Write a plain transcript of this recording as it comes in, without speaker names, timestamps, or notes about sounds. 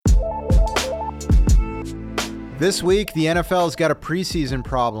This week, the NFL's got a preseason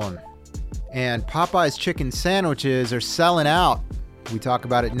problem, and Popeye's chicken sandwiches are selling out. We talk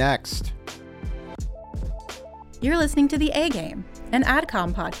about it next. You're listening to The A-Game, an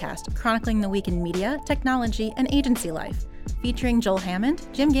Adcom podcast chronicling the week in media, technology, and agency life, featuring Joel Hammond,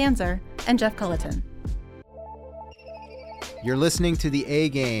 Jim Ganzer, and Jeff Culleton. You're listening to The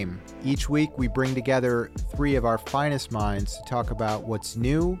A-Game. Each week, we bring together three of our finest minds to talk about what's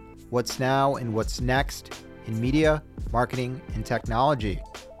new, what's now, and what's next in media, marketing, and technology.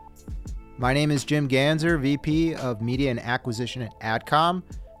 My name is Jim Ganzer, VP of Media and Acquisition at Adcom.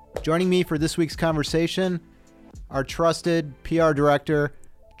 Joining me for this week's conversation, our trusted PR director,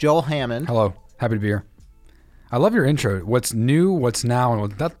 Joel Hammond. Hello. Happy to be here. I love your intro. What's new, what's now,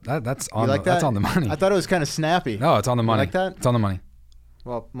 and that's on that's on the money. I thought it was kind of snappy. No, it's on the money. You like that? It's on the money.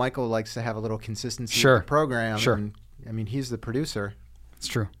 Well, Michael likes to have a little consistency Sure. with the program. Sure. And, I mean, he's the producer. It's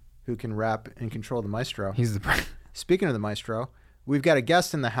true. Who can rap and control the maestro. He's the Speaking of the maestro, we've got a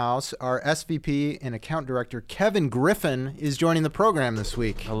guest in the house. Our SVP and account director, Kevin Griffin, is joining the program this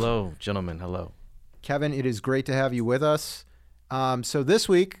week. Hello, gentlemen. Hello. Kevin, it is great to have you with us. So this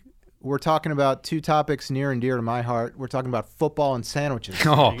week, we're talking about two topics near and dear to my heart. We're talking about football and sandwiches.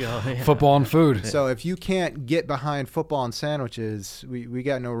 Oh, football and food. So if you can't get behind football and sandwiches, we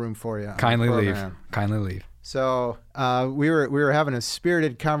got no room for you. Kindly leave. Kindly leave. So we were having a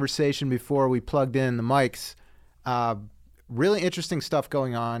spirited conversation before we plugged in the mics. Really interesting stuff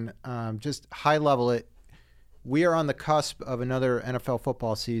going on. Just high level it. We are on the cusp of another NFL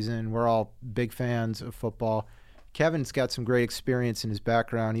football season. We're all big fans of football. Kevin's got some great experience in his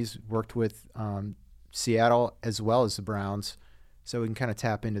background. He's worked with Seattle as well as the Browns, so we can kind of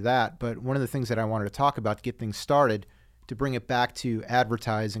tap into that. But one of the things that I wanted to talk about to get things started, to bring it back to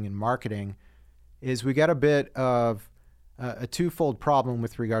advertising and marketing, is we got a bit of a twofold problem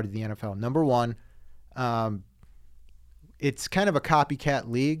with regard to the NFL. Number one, it's kind of a copycat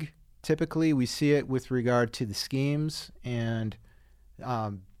league. Typically, we see it with regard to the schemes, and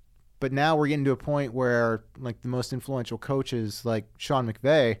but now we're getting to a point where, like, the most influential coaches, like Sean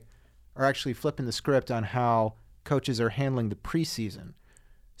McVay, are actually flipping the script on how coaches are handling the preseason.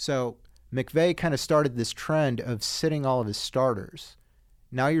 So McVay kind of started this trend of sitting all of his starters.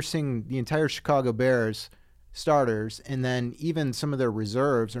 Now you're seeing the entire Chicago Bears starters, and then even some of their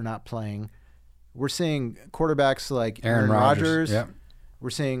reserves are not playing. We're seeing quarterbacks like Aaron Rodgers. Yep. We're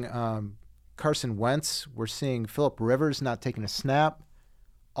seeing Carson Wentz. We're seeing Phillip Rivers not taking a snap.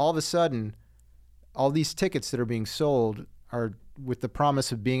 All of a sudden, all these tickets that are being sold are with the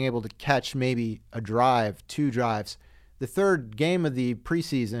promise of being able to catch maybe a drive, two drives. The third game of the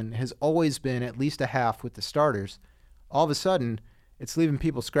preseason has always been at least a half with the starters. All of a sudden, it's leaving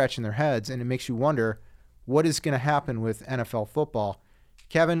people scratching their heads, and it makes you wonder what is going to happen with NFL football.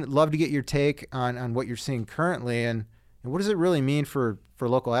 Kevin, love to get your take on what you're seeing currently, and what does it really mean for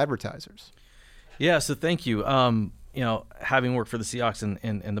local advertisers? Yeah, so thank you. Having worked for the Seahawks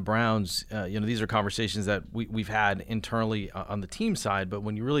and the Browns, these are conversations that we've had internally on the team side. But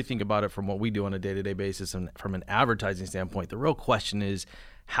when you really think about it from what we do on a day-to-day basis and from an advertising standpoint, the real question is,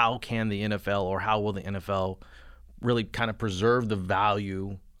 how can the NFL, or how will the NFL really kind of preserve the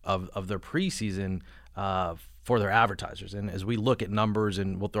value of their preseason for their advertisers? And as we look at numbers,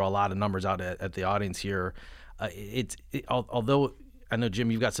 and we'll throw a lot of numbers out at the audience here, although I know,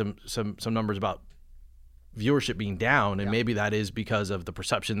 Jim, you've got some numbers about viewership being down, and maybe that is because of the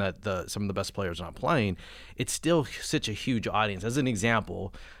perception that some of the best players are not playing, it's still such a huge audience. As an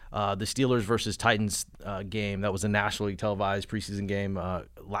example, the Steelers versus Titans game, that was a nationally televised preseason game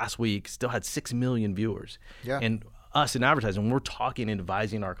last week, still had 6 million viewers. Yeah. And us in advertising, we're talking and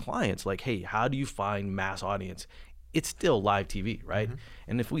advising our clients, like, hey, how do you find mass audience? It's still live TV, right? Mm-hmm.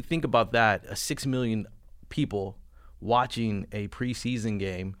 And if we think about that, 6 million people watching a preseason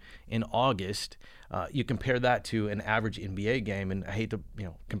game in August, you compare that to an average NBA game, and I hate to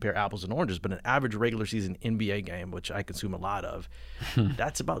compare apples and oranges, but an average regular season NBA game, which I consume a lot of,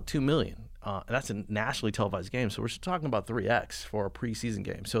 that's about 2 million. That's a nationally televised game, so we're talking about 3x for a preseason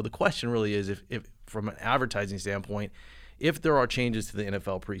game. So the question really is, if from an advertising standpoint, if there are changes to the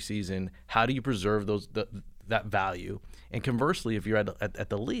NFL preseason, how do you preserve that value? And conversely, if you're at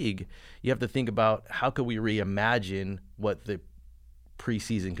the league, you have to think about, how could we reimagine what the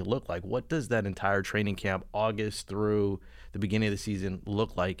preseason could look like? What does that entire training camp, August through the beginning of the season,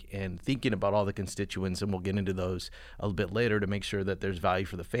 look like? And thinking about all the constituents, and we'll get into those a little bit later, to make sure that there's value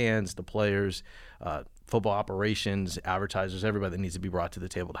for the fans, the players, football operations, advertisers, everybody that needs to be brought to the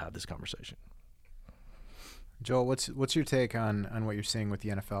table to have this conversation. Joel, what's your take on what you're seeing with the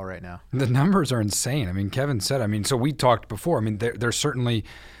NFL right now? The numbers are insane. I mean, Kevin said, so we talked before. I mean, they're certainly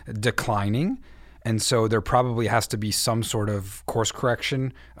declining. And so there probably has to be some sort of course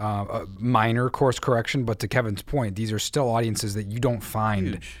correction, a minor course correction. But to Kevin's point, these are still audiences that you don't find.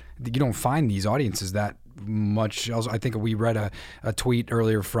 Huge. You don't find these audiences that much else. I think we read a tweet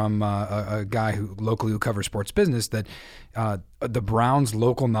earlier from a guy who covers sports business that the Browns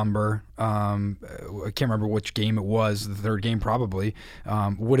local number, I can't remember which game it was, the third game probably,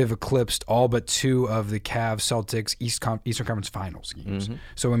 would have eclipsed all but 2 of the Cavs Celtics Eastern Conference Finals games.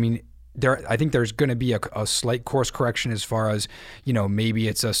 So I mean, I think there's going to be a slight course correction as far as, maybe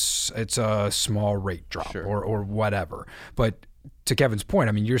it's a small rate drop or whatever, but to Kevin's point,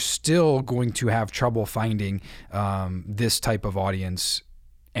 I mean, you're still going to have trouble finding this type of audience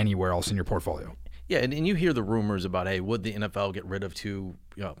anywhere else in your portfolio. Yeah, and you hear the rumors about, hey, would the NFL get rid of 2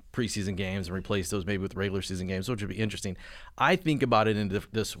 preseason games and replace those maybe with regular season games, which would be interesting. I think about it in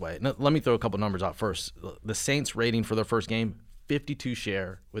this way. Now, let me throw a couple numbers out first. The Saints rating for their first game, 52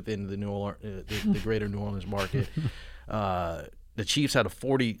 share within the the greater New Orleans market. The Chiefs had a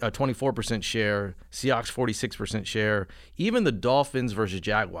 24% share, Seahawks 46% share. Even the Dolphins versus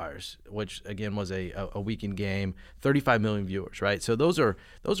Jaguars, which again was a weekend game, 35 million viewers, right? So those are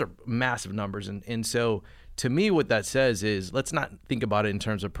massive numbers, and so to me, what that says is let's not think about it in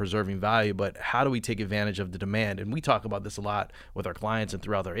terms of preserving value, but how do we take advantage of the demand? And we talk about this a lot with our clients and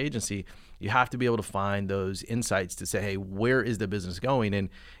throughout our agency. You have to be able to find those insights to say, hey, where is the business going? And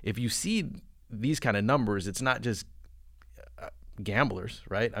if you see these kind of numbers, it's not just gamblers,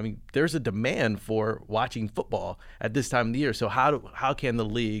 right? I mean, there's a demand for watching football at this time of the year. So how can the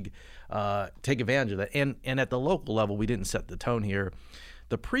league take advantage of that? And at the local level, we didn't set the tone here.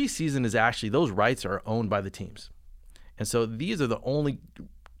 The preseason is actually, those rights are owned by the teams. And so these are the only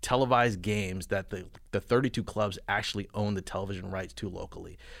televised games that the 32 clubs actually own the television rights to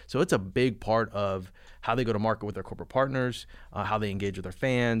locally. So it's a big part of how they go to market with their corporate partners, how they engage with their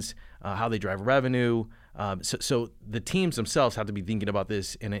fans, how they drive revenue. So the teams themselves have to be thinking about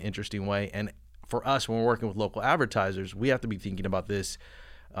this in an interesting way. And for us, when we're working with local advertisers, we have to be thinking about this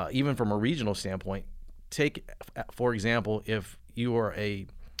even from a regional standpoint. Take, for example, if you are a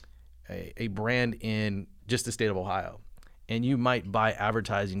brand in just the state of Ohio, and you might buy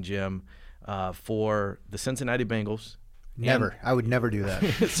advertising, Jim, for the Cincinnati Bengals. Never. I would never do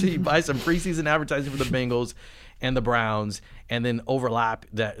that. So you buy some preseason advertising for the Bengals and the Browns, and then overlap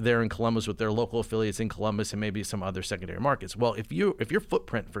that they're in Columbus with their local affiliates in Columbus and maybe some other secondary markets. Well, if your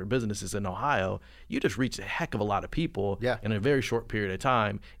footprint for business is in Ohio, you just reach a heck of a lot of people in a very short period of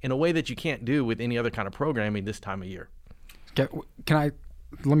time in a way that you can't do with any other kind of programming this time of year.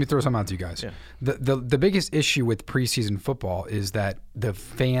 Let me throw something out to you guys. Yeah. The biggest issue with preseason football is that the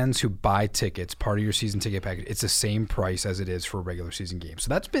fans who buy tickets, part of your season ticket package, it's the same price as it is for a regular season game. So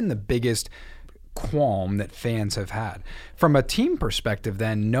that's been the biggest qualm that fans have had. From a team perspective,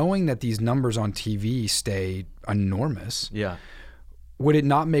 then, knowing that these numbers on TV stay enormous, would it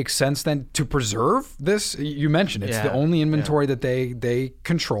not make sense then to preserve this? You mentioned it's the only inventory that they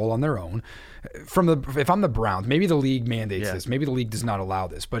control on their own. If I'm the Browns, maybe the league mandates this. Maybe the league does not allow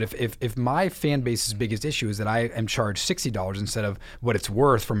this. But if my fan base's biggest issue is that I am charged $60 instead of what it's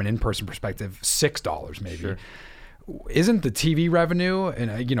worth from an in-person perspective, $6 maybe. Sure. Isn't the TV revenue, and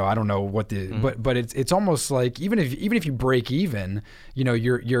I don't know what the, but it's almost like even if you break even,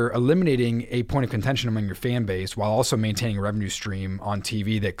 you're eliminating a point of contention among your fan base while also maintaining a revenue stream on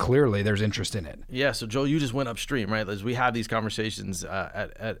TV that clearly there's interest in it. Yeah. So Joel, you just went upstream, right? As we have these conversations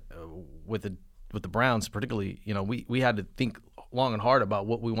with the Browns, particularly, we had to think long and hard about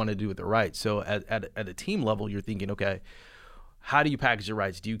what we want to do with the rights. So at a team level, you're thinking, okay, how do you package the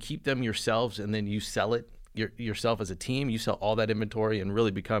rights? Do you keep them yourselves and then you sell it? Yourself as a team, you sell all that inventory and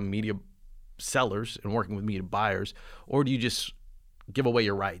really become media sellers and working with media buyers, or do you just give away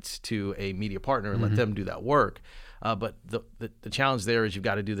your rights to a media partner and let them do that work? But the challenge there is you've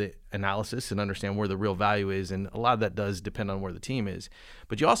got to do the analysis and understand where the real value is, and a lot of that does depend on where the team is.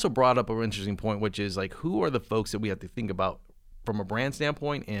 But you also brought up an interesting point, which is like, who are the folks that we have to think about from a brand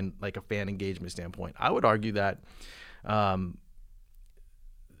standpoint and like a fan engagement standpoint? I would argue that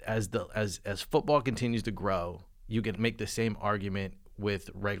as football continues to grow, you can make the same argument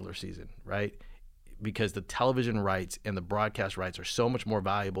with regular season, right? Because the television rights and the broadcast rights are so much more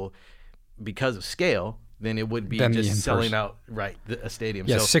valuable because of scale than it would be just selling out a stadium.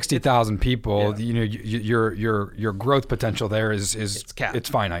 Yeah, so 60,000 people. Your growth potential there is it's capped. It's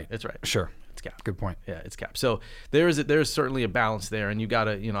finite. That's right. Sure. It's capped. Good point. Yeah, it's capped. So there's certainly a balance there, and you got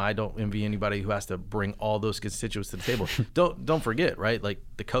to, I don't envy anybody who has to bring all those constituents to the table. Don't forget, right? Like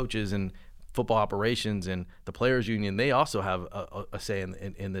the coaches and football operations and the players union, they also have a say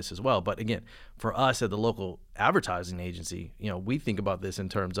in this as well. But again, for us at the local advertising agency, we think about this in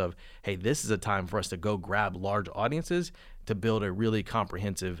terms of, hey, this is a time for us to go grab large audiences to build a really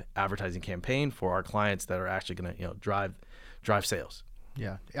comprehensive advertising campaign for our clients that are actually going to drive sales.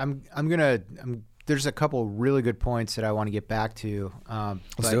 Yeah, there's a couple really good points that I want to get back to.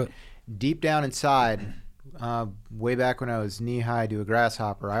 Let's do it. Deep down inside, way back when I was knee-high to a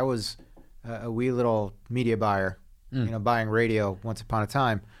grasshopper, I was a wee little media buyer, buying radio once upon a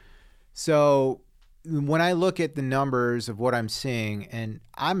time. So when I look at the numbers of what I'm seeing, and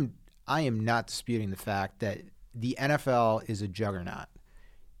I am not disputing the fact that the NFL is a juggernaut,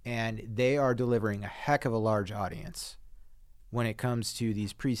 and they are delivering a heck of a large audience when it comes to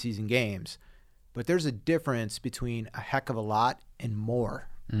these preseason games. But there's a difference between a heck of a lot and more.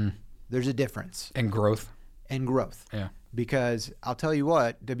 There's a difference. And growth. Yeah. Because I'll tell you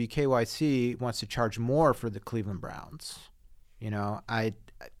what, WKYC wants to charge more for the Cleveland Browns.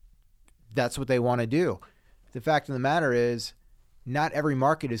 That's what they want to do. The fact of the matter is, not every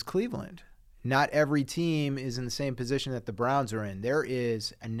market is Cleveland. Not every team is in the same position that the Browns are in. There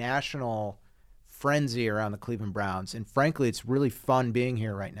is a national frenzy around the Cleveland Browns, and frankly, it's really fun being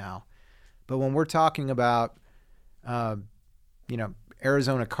here right now. But when we're talking about,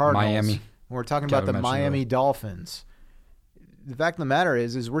 Arizona Cardinals, Miami, when we're talking about the Miami Dolphins, the fact of the matter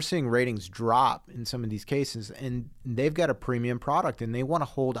is we're seeing ratings drop in some of these cases, and they've got a premium product, and they want to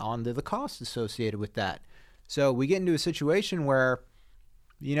hold on to the cost associated with that. So we get into a situation where,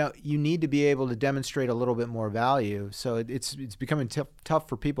 you need to be able to demonstrate a little bit more value. So it's becoming tough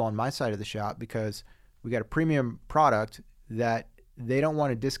for people on my side of the shop because we got a premium product that they don't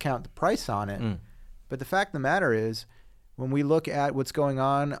want to discount the price on it. But the fact of the matter is, when we look at what's going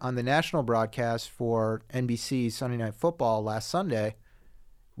on the national broadcast for NBC Sunday Night Football last Sunday,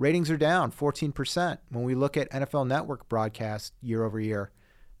 ratings are down 14%. When we look at NFL Network broadcast year over year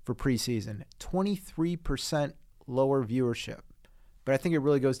for preseason, 23% lower viewership. But I think it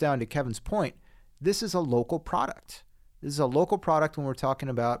really goes down to Kevin's point. This is a local product. This is a local product when we're talking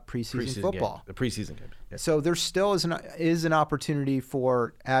about preseason football. Game. The preseason game. Yeah. So there still is an opportunity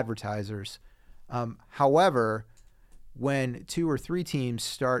for advertisers. However, when 2 or 3 teams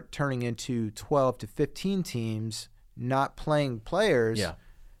start turning into 12 to 15 teams not playing players,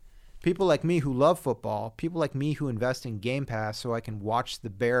 people like me who love football, people like me who invest in Game Pass so I can watch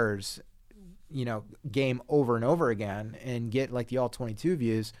the Bears, game over and over again and get like the all 22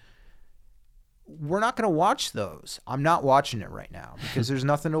 views, we're not going to watch those. I'm not watching it right now because there's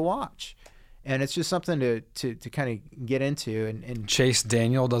nothing to watch. And it's just something to kind of get into. And Chase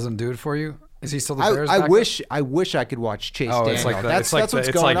Daniel doesn't do it for you? Is he still the Bears backup? I wish I could watch Chase Daniel. It's like that's what's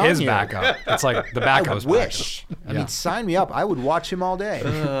going on his here. backup. It's like the backup's I wish. backup. I mean, sign me up. I would watch him all day.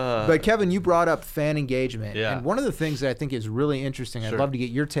 But Kevin, you brought up fan engagement. Yeah. And one of the things that I think is really interesting, Sure. I'd love to get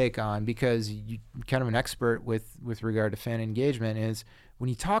your take on because you're kind of an expert with regard to fan engagement, is when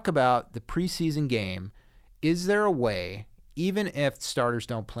you talk about the preseason game, is there a way, even if starters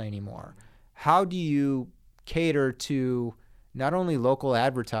don't play anymore, how do you cater to not only local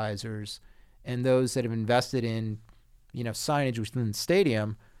advertisers and those that have invested in, signage within the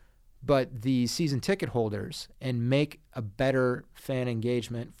stadium, but the season ticket holders, and make a better fan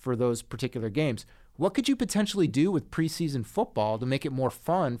engagement for those particular games? What could you potentially do with preseason football to make it more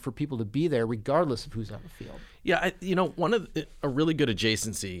fun for people to be there regardless of who's on the field? Yeah, a really good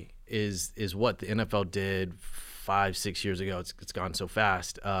adjacency is what the NFL did 5-6 years ago. It's gone so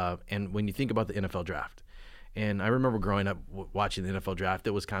fast. And when you think about the NFL draft, and I remember growing up watching the NFL draft, it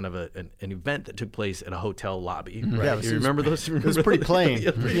was kind of an event that took place at a hotel lobby. Right? Yeah, You remember those? It was pretty plain.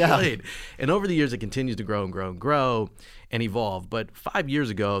 Plain. And over the years, it continues to grow and grow and grow and evolve. But 5 years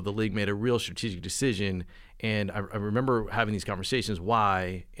ago, the league made a real strategic decision. And I remember having these conversations,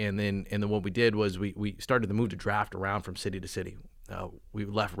 why, and then what we did was we started to move the draft around from city to city. We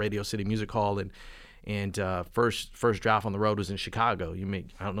left Radio City Music Hall, and first draft on the road was in Chicago.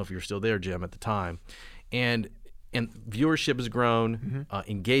 I don't know if you were still there, Jim, at the time. And viewership has grown,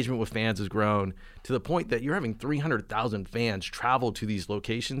 engagement with fans has grown to the point that you're having 300,000 fans travel to these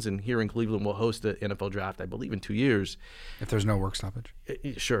locations. And here in Cleveland, we'll host the NFL draft, I believe, in 2 years. If there's no work stoppage.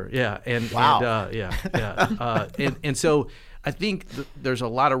 Sure, yeah. Wow. And so I think there's a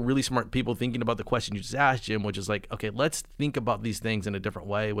lot of really smart people thinking about the question you just asked, Jim, which is like, okay, let's think about these things in a different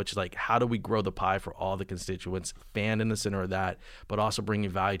way, which is like, how do we grow the pie for all the constituents, fan in the center of that, but also bringing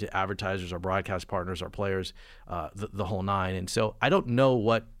value to advertisers, our broadcast partners, our players, the whole nine. And so I don't know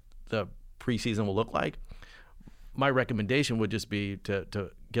what the preseason will look like. My recommendation would just be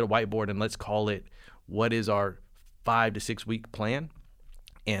to get a whiteboard and let's call it, what is our 5 to 6 week plan?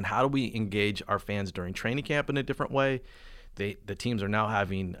 And how do we engage our fans during training camp in a different way? The teams are now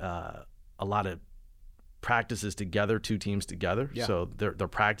having a lot of practices together, 2 teams together. Yeah. So they're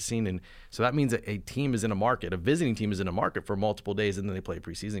practicing. And so that means that a team is in a market, a visiting team is in a market for multiple days, and then they play a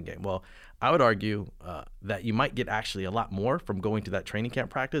preseason game. Well, I would argue that you might get actually a lot more from going to that training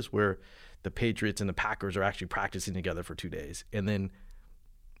camp practice where the Patriots and the Packers are actually practicing together for 2 days. And then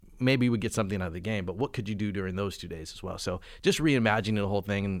maybe we get something out of the game, but what could you do during those 2 days as well? So just reimagining the whole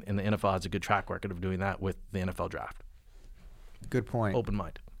thing, and the NFL has a good track record of doing that with the NFL draft. Good point. Open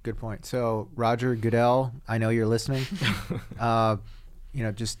mind. Good point. So Roger Goodell, I know you're listening.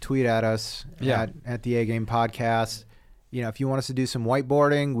 Just tweet at us at the A Game Podcast. If you want us to do some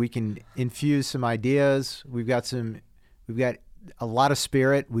whiteboarding, we can infuse some ideas. We've got a lot of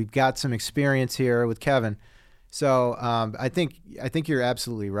spirit. We've got some experience here with Kevin. So I think you're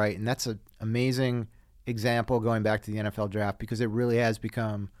absolutely right, and that's an amazing example going back to the NFL draft, because it really has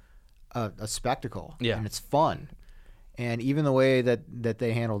become a spectacle, and it's fun. And even the way that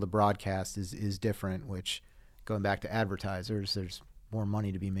they handle the broadcast is different, which, going back to advertisers, there's more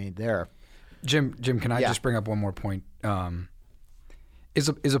money to be made there. Jim, can I just bring up one more point? Is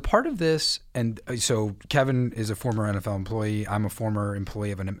a part of this, and so Kevin is a former NFL employee. I'm a former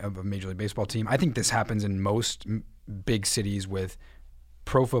employee of a Major League Baseball team. I think this happens in most big cities with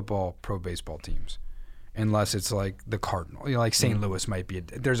pro football, pro baseball teams, unless it's like the Cardinal. Like St. Louis might be.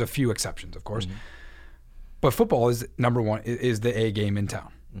 There's a few exceptions, of course. But football is number one, is the A game in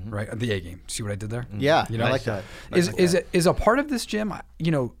town, right? The A game. See what I did there? Yeah, I like that. Is a part of this, Jim?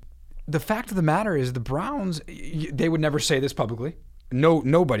 The fact of the matter is the Browns, they would never say this publicly.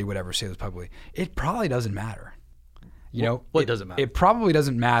 Nobody would ever say this publicly. It probably doesn't matter. What doesn't matter? It probably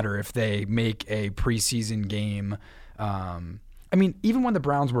doesn't matter if they make a preseason game. Even when the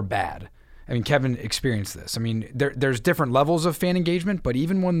Browns were bad, Kevin experienced this. There's different levels of fan engagement, but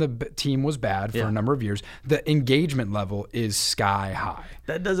even when the team was bad for a number of years, the engagement level is sky high.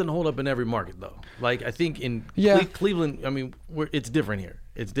 That doesn't hold up in every market, though. Like, I think in Cleveland, it's different here.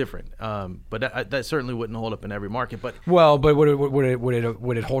 It's different. But that certainly wouldn't hold up in every market. But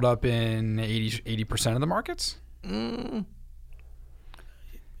would it hold up in 80% of the markets?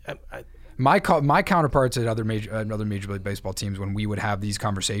 My counterparts at other Major League Baseball teams, when we would have these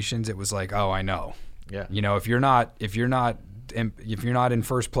conversations, it was like, oh, I know. Yeah. If you're not in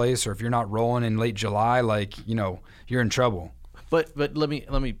first place, or if you're not rolling in late July, you're in trouble. But let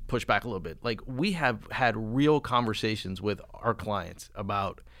me push back a little bit. Like, we have had real conversations with our clients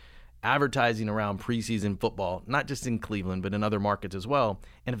about advertising around preseason football, not just in Cleveland, but in other markets as well.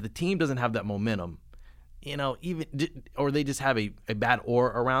 And if the team doesn't have that momentum, or they just have a bad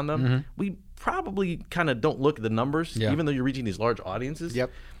aura around them, we probably kind of don't look at the numbers, even though you're reaching these large audiences.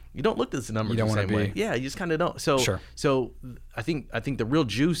 Yep. You don't look at the numbers the same way. Yeah, you just kind of don't. So, sure. So I think the real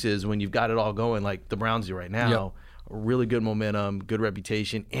juice is when you've got it all going, like the Browns do right now. Really good momentum, good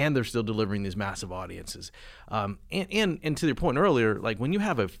reputation, and they're still delivering these massive audiences. And to your point earlier, like when you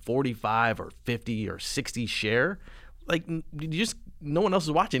have a 45 or 50 or 60 share, like no one else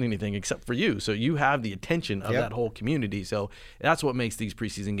is watching anything except for you. So you have the attention of that whole community. So that's what makes these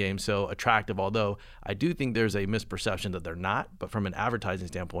preseason games so attractive. Although I do think there's a misperception that they're not, but from an advertising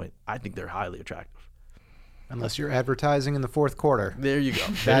standpoint, I think they're highly attractive. Unless you're advertising in the fourth quarter. There you go.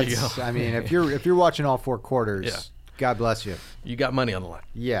 If you're watching all 4 quarters, God bless you. You got money on the line.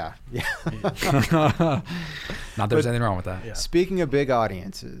 Yeah. Not there's anything wrong with that. Yeah. Speaking of big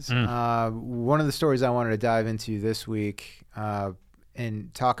audiences, one of the stories I wanted to dive into this week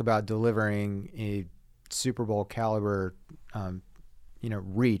and talk about delivering a Super Bowl caliber,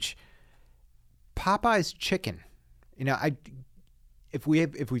 reach. Popeye's chicken. If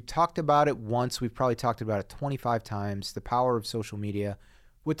we've talked about it once, we've probably talked about it 25 times. The power of social media,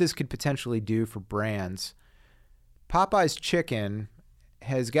 what this could potentially do for brands. Popeye's chicken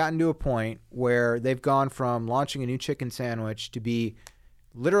has gotten to a point where they've gone from launching a new chicken sandwich to be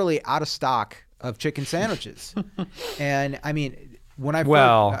literally out of stock of chicken sandwiches. And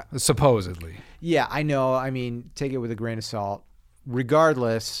supposedly. Yeah, I know. Take it with a grain of salt.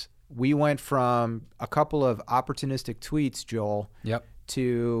 Regardless, we went from a couple of opportunistic tweets, Joel,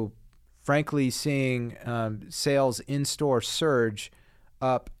 to frankly seeing sales in-store surge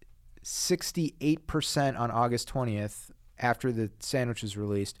up 68% on August 20th after the sandwich was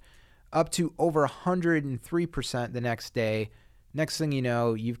released, up to over 103% the next day. Next thing you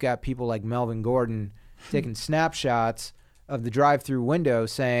know, you've got people like Melvin Gordon taking snapshots of the drive-through window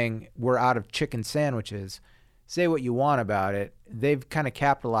saying, we're out of chicken sandwiches. Say what you want about it. They've kind of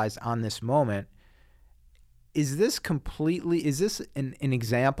capitalized on this moment. Is this an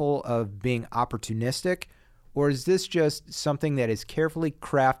example of being opportunistic, or is this just something that is carefully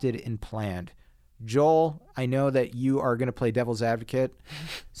crafted and planned? Joel, I know that you are going to play devil's advocate.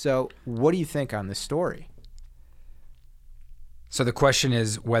 So what do you think on this story? So the question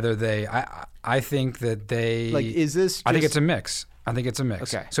is whether I think that they... is this just... I think it's a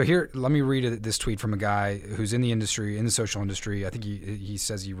mix. Okay. So here, let me read this tweet from a guy who's in the industry, in the social industry. I think he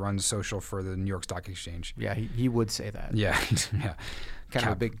says he runs social for the New York Stock Exchange. Yeah, he would say that. Yeah, yeah. Kind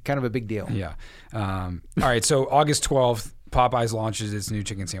of a big deal. Yeah. All right. So August 12th, Popeyes launches its new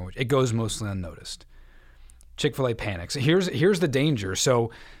chicken sandwich. It goes mostly unnoticed. Chick-Fil-A panics. Here's the danger.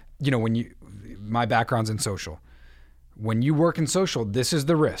 So, my background's in social. When you work in social, this is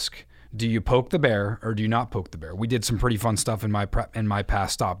the risk. Do you poke the bear or do you not poke the bear? We did some pretty fun stuff in my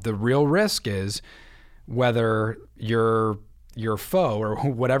past stop. The real risk is whether your foe or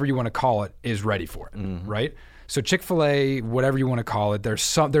whatever you want to call it is ready for it, right? So Chick-fil-A, whatever you want to call it,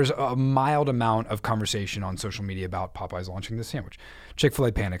 there's a mild amount of conversation on social media about Popeyes launching this sandwich.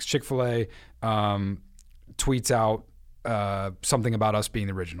 Chick-fil-A panics. Chick-fil-A tweets out something about us being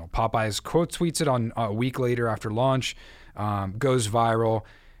the original. Popeyes quote tweets it on a week later after launch, goes viral.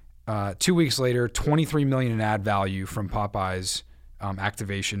 2 weeks later, $23 million in ad value from Popeyes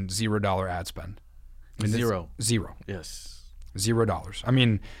activation, $0 ad spend. Zero. Yes. $0. I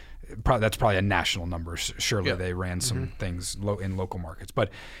mean, that's probably a national number. Surely they ran some things in local markets, but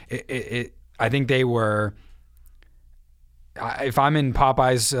I think they were. If I'm in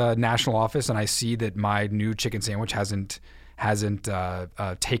Popeyes national office and I see that my new chicken sandwich hasn't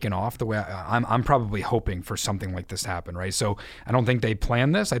taken off the way I'm probably hoping for something like this to happen, right? So I don't think they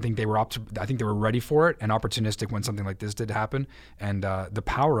planned this. I think they were ready for it and opportunistic when something like this did happen. And the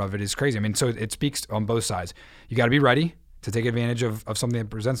power of it is crazy. I mean, so it speaks on both sides. You got to be ready to take advantage of something that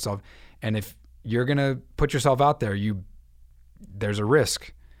presents itself. And if you're gonna put yourself out there, there's a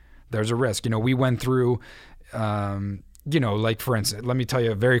risk. We went through. Like for instance, let me tell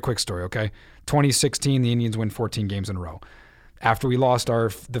you a very quick story, okay? 2016, the Indians win 14 games in a row. After we lost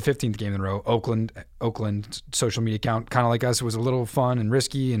the 15th game in a row, Oakland social media account, kind of like us, it was a little fun and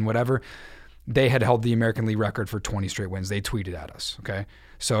risky and whatever. They had held the American League record for 20 straight wins. They tweeted at us, okay?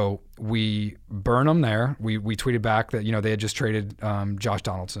 So we burn them there. We tweeted back that, they had just traded Josh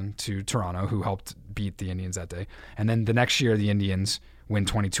Donaldson to Toronto, who helped beat the Indians that day. And then the next year, the Indians win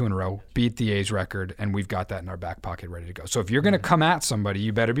 22 in a row, beat the A's record, and we've got that in our back pocket ready to go. So if you're going to come at somebody,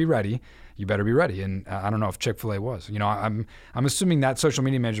 you better be ready. And I don't know if Chick-fil-A was. I'm assuming that social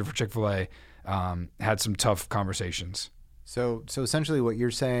media manager for Chick-fil-A had some tough conversations. So essentially what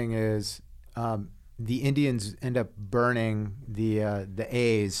you're saying is the Indians end up burning the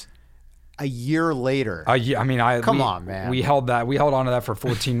A's a year later. Come on, man. We held on to that for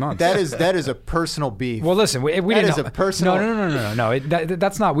 14 months. That is a personal beef. Well, listen, we didn't. That is a personal. No.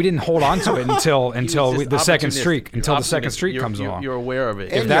 That's not. We didn't hold on to it until the second streak. Until the second streak comes along. You're aware of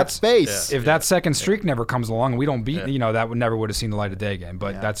it. If that second streak never comes along, we don't beat. That would have seen the light of day again.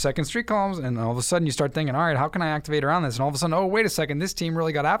 But that second streak comes, and all of a sudden you start thinking, all right, how can I activate around this? And all of a sudden, oh wait a second, this team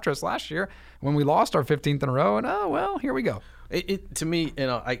really got after us last year when we lost our 15th in a row, and here we go. To me,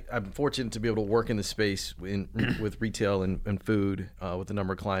 I'm fortunate to be able to work in the space with retail and food with a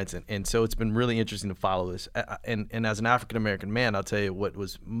number of clients, and so it's been really interesting to follow this. And as an African American man, I'll tell you what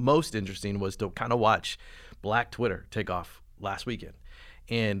was most interesting was to kind of watch Black Twitter take off last weekend,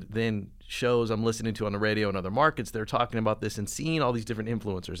 and then shows I'm listening to on the radio in other markets, they're talking about this and seeing all these different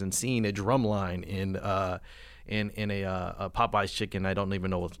influencers and seeing a drum line in a Popeye's chicken, I don't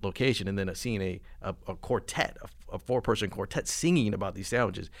even know what location, and then seeing a quartet, a 4-person quartet singing about these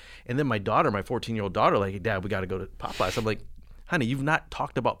sandwiches. And then my 14-year-old daughter, like, hey, Dad, we got to go to Popeyes. I'm like, honey, you've not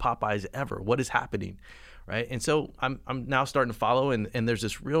talked about Popeyes ever. What is happening? Right? And so I'm now starting to follow, and there's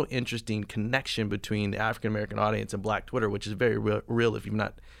this real interesting connection between the African-American audience and Black Twitter, which is very real if you've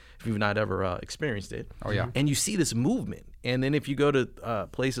not ever experienced it. Oh, yeah. And you see this movement. And then if you go to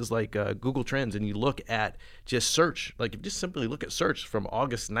places like Google Trends and you look at just search, like just simply look at search from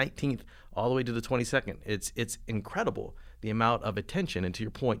August 19th all the way to the 22nd, it's incredible the amount of attention. And to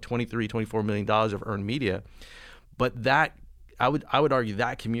your point, $24 million of earned media. But that, I would argue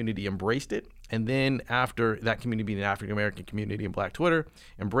that community embraced it. And then after that community being the African-American community and Black Twitter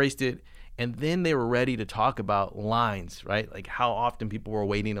embraced it, and then they were ready to talk about lines, right? Like how often people were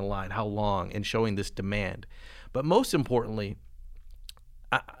waiting in line, how long, and showing this demand. But most importantly,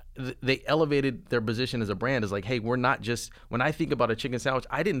 they elevated their position as a brand as like, hey, we're not just, when I think about a chicken sandwich,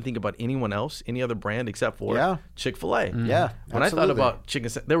 I didn't think about anyone else, any other brand except for Chick-fil-A. Yeah, when absolutely. I thought about chicken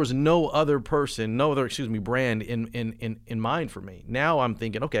sandwich, there was no other brand in mind for me. Now I'm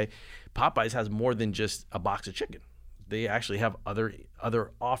thinking, okay, Popeyes has more than just a box of chicken. they actually have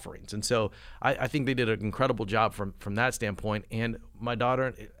other offerings. And so I think they did an incredible job from that standpoint. And my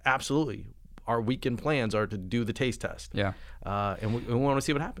daughter, absolutely, our weekend plans are to do the taste test. Yeah. And we want to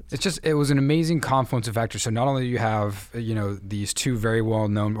see what happens. It was an amazing confluence of factors. So not only do you have, these two very well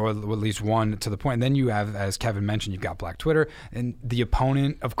known, or at least one to the point, and then you have, as Kevin mentioned, you've got Black Twitter, and the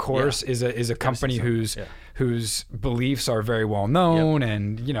opponent, of course, is a company whose beliefs are very well known,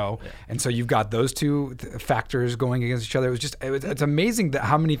 and and so you've got those two factors going against each other. It's amazing that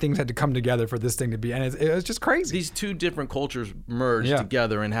how many things had to come together for this thing to be, and it was just crazy. These two different cultures merged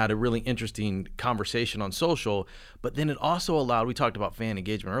together and had a really interesting conversation on social. But then it also allowed, we talked about fan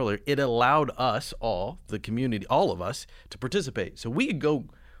engagement earlier, it allowed us all, the community, all of us, to participate. So we could go,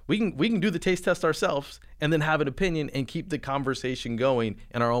 we can do the taste test ourselves and then have an opinion and keep the conversation going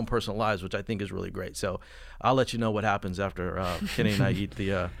in our own personal lives, which I think is really great. So I'll let you know what happens after Kenny and I eat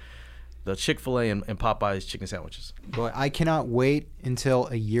the Chick-Fil-A and Popeye's chicken sandwiches. Boy, I cannot wait until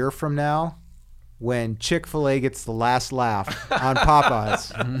a year from now when Chick-fil-A gets the last laugh on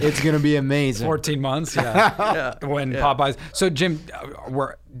Popeyes. It's going to be amazing. 14 months, when Popeyes. So, Jim,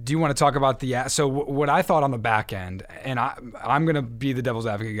 do you want to talk about so what I thought on the back end, and I'm going to be the devil's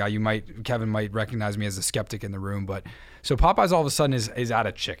advocate guy. Kevin might recognize me as a skeptic in the room, but so Popeyes all of a sudden is out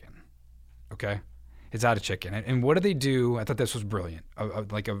of chicken, okay? It's out of chicken. And what do they do? I thought this was brilliant.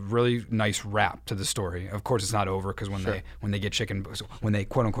 Like a really nice wrap to the story. Of course, it's not over because when they get chicken, when they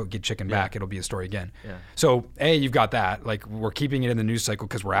quote unquote get chicken back, it'll be a story again. Yeah. So you've got that. Like we're keeping it in the news cycle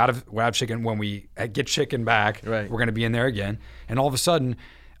because we're out of chicken. When we get chicken back, we're going to be in there again. And all of a sudden,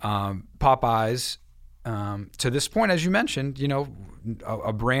 Popeyes, to this point, as you mentioned,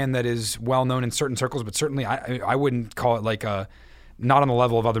 a brand that is well known in certain circles, but certainly I wouldn't call it like not on the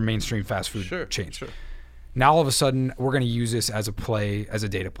level of other mainstream fast food chains. Sure. Now all of a sudden we're going to use this as a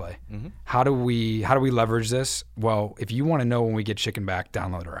data play. Mm-hmm. How do we leverage this? Well, if you want to know when we get chicken back,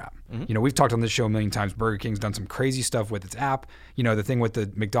 download our app. Mm-hmm. We've talked on this show a million times. Burger King's done some crazy stuff with its app. The thing with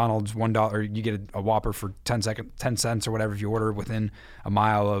the McDonald's $1, you get a Whopper for 10 cents or whatever if you order within a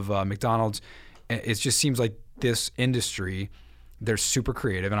mile of McDonald's. It just seems like this industry, they're super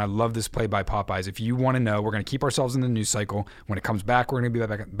creative, and I love this play by Popeyes. If you want to know, we're going to keep ourselves in the news cycle. When it comes back, we're going to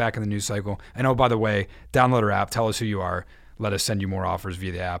be back in the news cycle. And oh, by the way, download our app. Tell us who you are. Let us send you more offers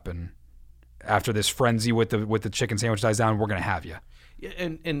via the app. And after this frenzy with the chicken sandwich dies down, we're going to have you. Yeah,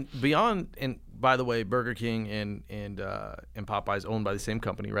 and beyond, and by the way, Burger King and Popeyes owned by the same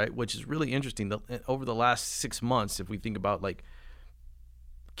company, right? Which is really interesting. Over the last 6 months, if we think about like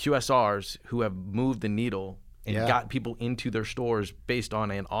QSRs who have moved the needle and got people into their stores based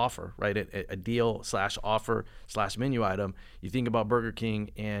on an offer, right? A deal / offer / menu item. You think about Burger King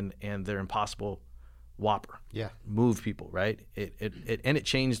and their Impossible Whopper. Yeah. Move people, right? It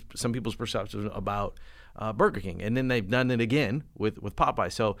changed some people's perceptions about Burger King. And then they've done it again with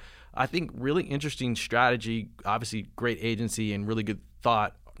Popeye. So I think really interesting strategy, obviously great agency and really good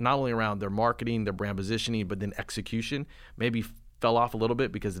thought, not only around their marketing, their brand positioning, but then execution. Maybe fell off a little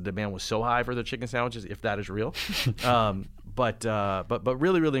bit because the demand was so high for their chicken sandwiches, if that is real. But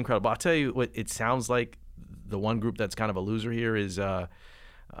really, really incredible. I'll tell you what it sounds like. The one group that's kind of a loser here is the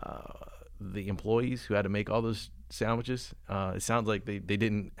employees who had to make all those sandwiches. It sounds like they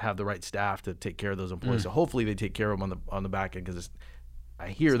didn't have the right staff to take care of those employees. So hopefully they take care of them on the back end because I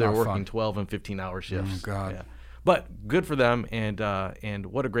hear they're working 12 and 15-hour shifts. Oh, God. Yeah. But good for them, and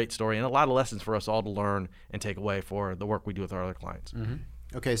what a great story, and a lot of lessons for us all to learn and take away for the work we do with our other clients.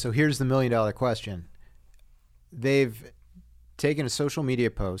 Mm-hmm. Okay, so here's the $1 million question. They've taken a social media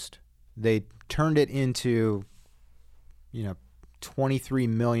post, they turned it into, $23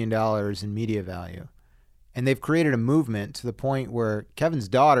 million in media value, and they've created a movement to the point where Kevin's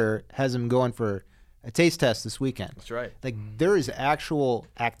daughter has him going for a taste test this weekend. That's right. Like there is actual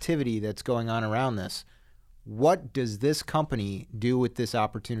activity that's going on around this. What does this company do with this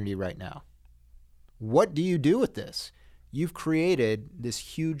opportunity right now? What do you do with this? You've created this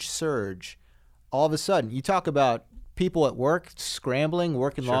huge surge. All of a sudden, you talk about people at work scrambling,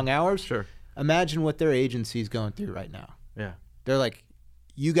 working long hours. Sure. Imagine what their agency is going through right now. Yeah. They're like,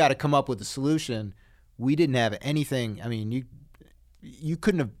 you got to come up with a solution. We didn't have anything. I mean, you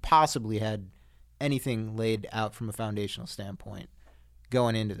couldn't have possibly had anything laid out from a foundational standpoint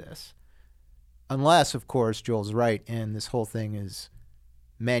going into this. Unless, of course, Joel's right, and this whole thing is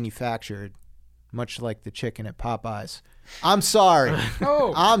manufactured, much like the chicken at Popeyes. I'm sorry.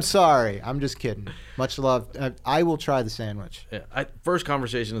 Oh. I'm sorry. I'm just kidding. Much love. I will try the sandwich. Yeah, first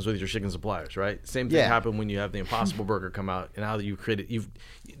conversation is with your chicken suppliers, right? Same thing happened when you have the Impossible Burger come out, and now that you've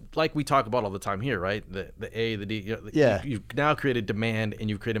like we talk about all the time here, right? The A, the D. You've now created demand and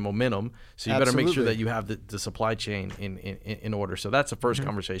you've created momentum, so you better make sure that you have the supply chain in order. So that's the first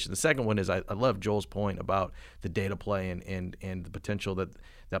conversation. The second one is I love Joel's point about the data play and the potential that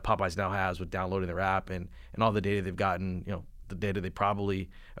Popeyes now has with downloading their app and all the data they've gotten, the data they probably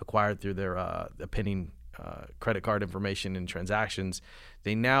acquired through their pending credit card information and transactions.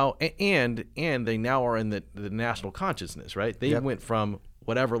 They now and they now are in the national consciousness, right? They went from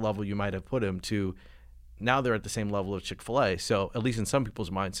whatever level you might have put them to, now they're at the same level of Chick-Fil-A. So at least in some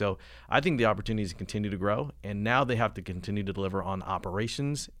people's minds. So I think the opportunities continue to grow, and now they have to continue to deliver on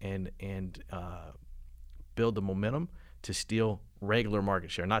operations and build the momentum to steal regular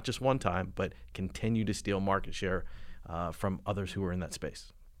market share, not just one time, but continue to steal market share from others who are in that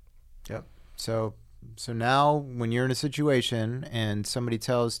space. Yep. So now when you're in a situation and somebody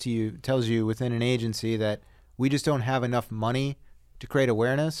tells you within an agency that we just don't have enough money to create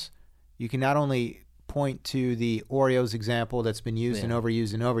awareness, you can not only point to the Oreos example that's been used and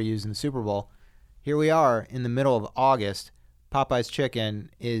overused in the Super Bowl. Here we are in the middle of August. Popeye's Chicken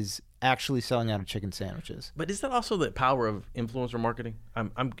is actually selling out of chicken sandwiches. But is that also the power of influencer marketing?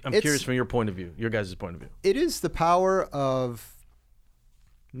 I'm curious from your point of view, your guys' point of view. It is the power of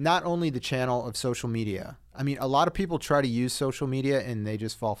not only the channel of social media. I mean, a lot of people try to use social media and they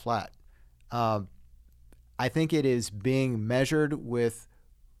just fall flat. I think it is being measured with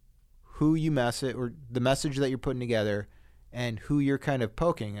who you message or the message that you're putting together and who you're kind of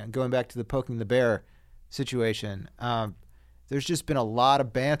poking. And going back to the poking the bear situation, there's just been a lot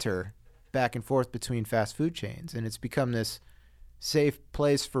of banter back and forth between fast food chains, and it's become this safe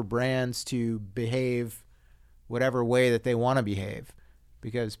place for brands to behave whatever way that they want to behave,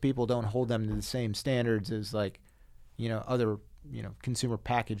 because people don't hold them to the same standards as other consumer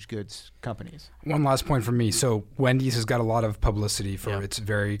packaged goods companies. One last point from me. So Wendy's has got a lot of publicity for its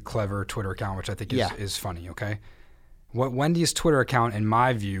very clever Twitter account, which I think is funny, okay? What Wendy's Twitter account, in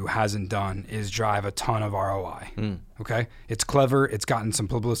my view, hasn't done is drive a ton of ROI, okay? It's clever. It's gotten some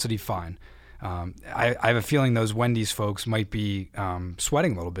publicity, fine. I have a feeling those Wendy's folks might be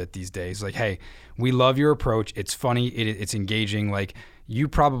sweating a little bit these days. Like, hey, we love your approach. It's funny. It's engaging. Like, you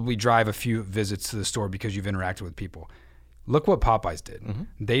probably drive a few visits to the store because you've interacted with people. Look what Popeyes did.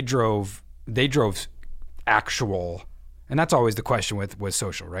 They drove actual, and that's always the question with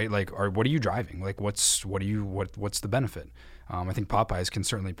social, right? Like, what are you driving? Like, what's the benefit? I think Popeyes can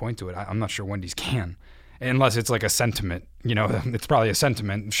certainly point to it. I'm not sure Wendy's can, unless it's like a sentiment. It's probably a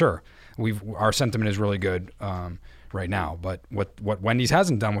sentiment. Sure, our sentiment is really good right now, but what Wendy's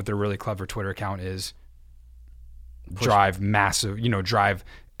hasn't done with their really clever Twitter account is drive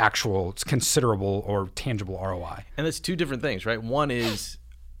actual considerable or tangible ROI. And that's two different things, right? One is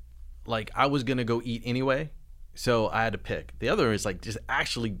like, I was going to go eat anyway, so I had to pick. The other is like just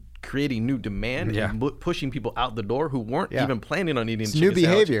actually creating new demand and pushing people out the door who weren't even planning on eating. It's new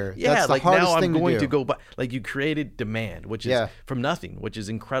behavior. Yeah, that's like the hardest now I'm thing going to go buy. Like, you created demand, which is from nothing, which is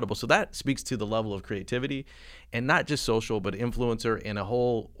incredible. So that speaks to the level of creativity, and not just social, but influencer and a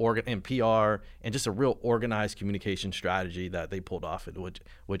whole and PR and just a real organized communication strategy that they pulled off,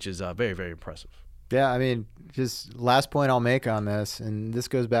 which is very, very impressive. Yeah, I mean, just last point I'll make on this, and this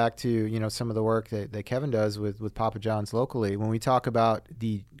goes back to some of the work that Kevin does with Papa John's locally. When we talk about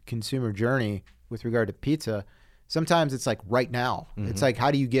the consumer journey with regard to pizza, sometimes it's like right now. It's like,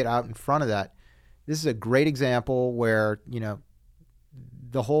 how do you get out in front of that? This is a great example where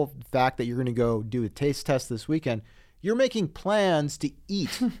the whole fact that you're going to go do a taste test this weekend, you're making plans to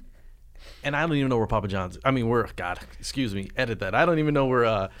eat. And I don't even know where Papa John's. I mean, excuse me, edit that. I don't even know where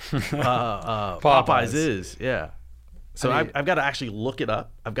Popeyes is. Yeah. So I've got to actually look it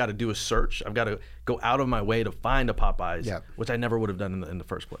up. I've got to do a search. I've got to go out of my way to find a Popeyes, which I never would have done in the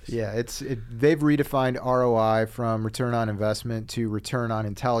first place. Yeah, they've redefined ROI from return on investment to return on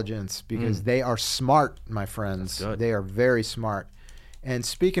intelligence, because they are smart, my friends. They are very smart. And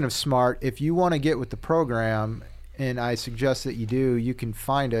speaking of smart, if you want to get with the program, and I suggest that you do, you can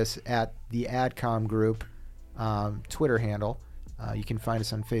find us at the Adcom Group Twitter handle. You can find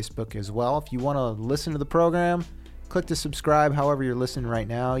us on Facebook as well. If you want to listen to the program, click to subscribe however you're listening right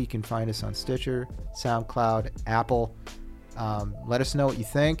now. You can find us on Stitcher, SoundCloud, Apple. Let us know what you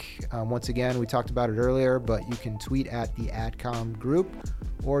think. Once again, we talked about it earlier, but you can tweet at the Adcom Group,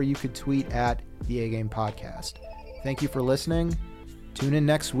 or you could tweet at the A-Game Podcast. Thank you for listening. Tune in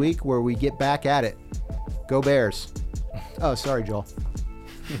next week where we get back at it. Go Bears. Oh, sorry, Joel.